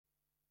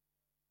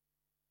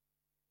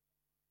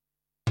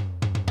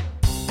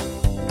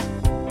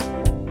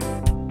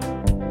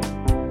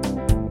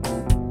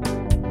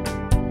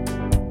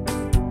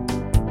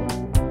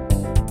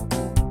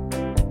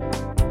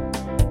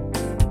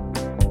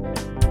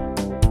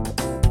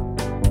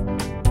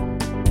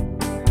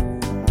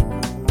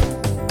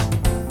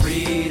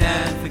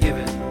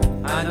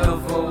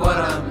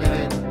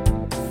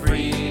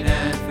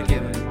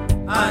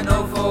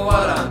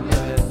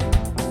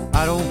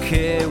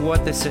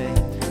they say,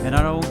 and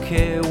I don't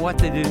care what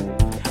they do.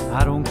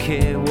 I don't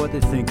care what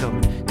they think of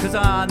me, 'cause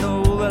I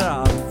know that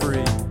I'm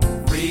free.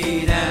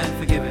 Freed and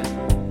forgiven,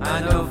 I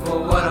know for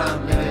what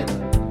I'm living.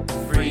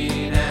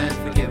 Freed and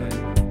forgiven,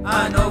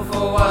 I know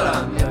for what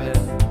I'm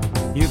living.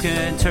 You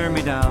can turn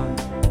me down,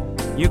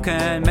 you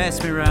can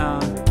mess me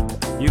around,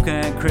 you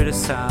can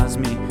criticize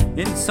me,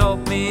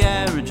 insult me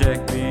and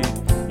reject me.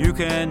 You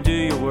can do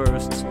your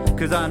worst,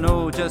 'cause I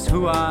know just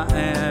who I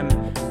am.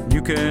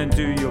 You can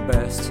do your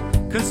best,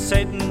 'cause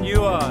Satan,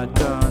 you are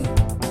done.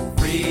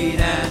 Freed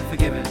and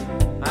forgiven,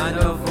 I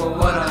know for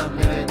what I'm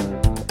living.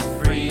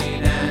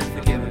 Freed and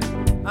forgiven,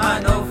 I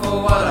know for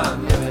what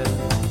I'm living.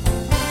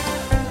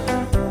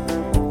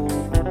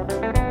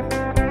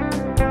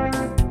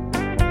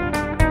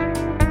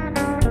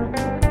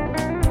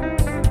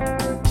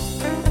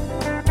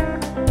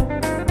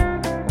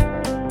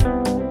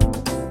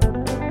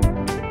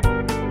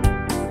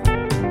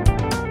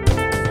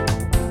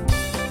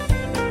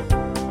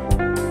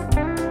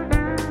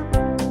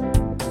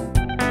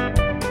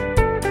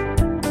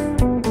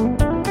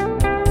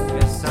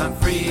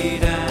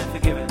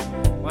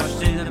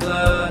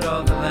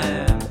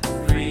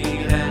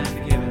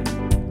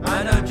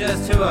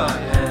 Just who I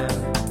am,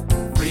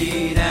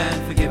 freed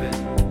and forgiven,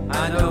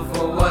 I know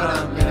for what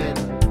I'm living.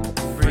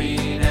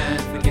 Freed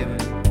and forgiven,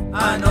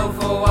 I know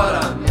for what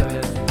I'm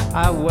living.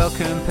 I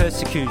welcome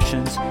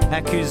persecutions,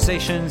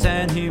 accusations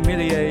and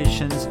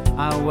humiliations.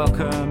 I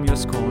welcome your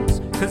scorns,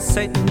 'cause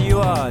Satan, you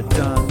are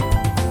done.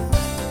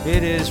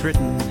 It is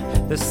written,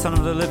 the Son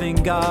of the living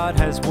God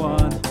has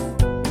won.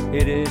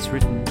 It is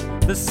written,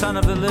 the Son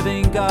of the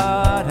living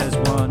God has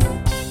won.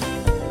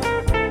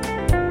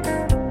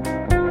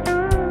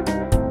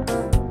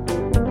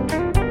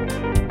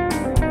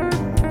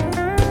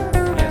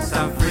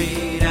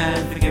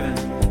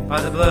 By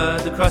the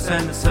blood, the cross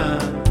and the Son,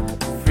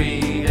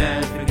 freed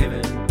and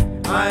forgiven,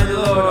 my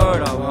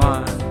Lord, I want.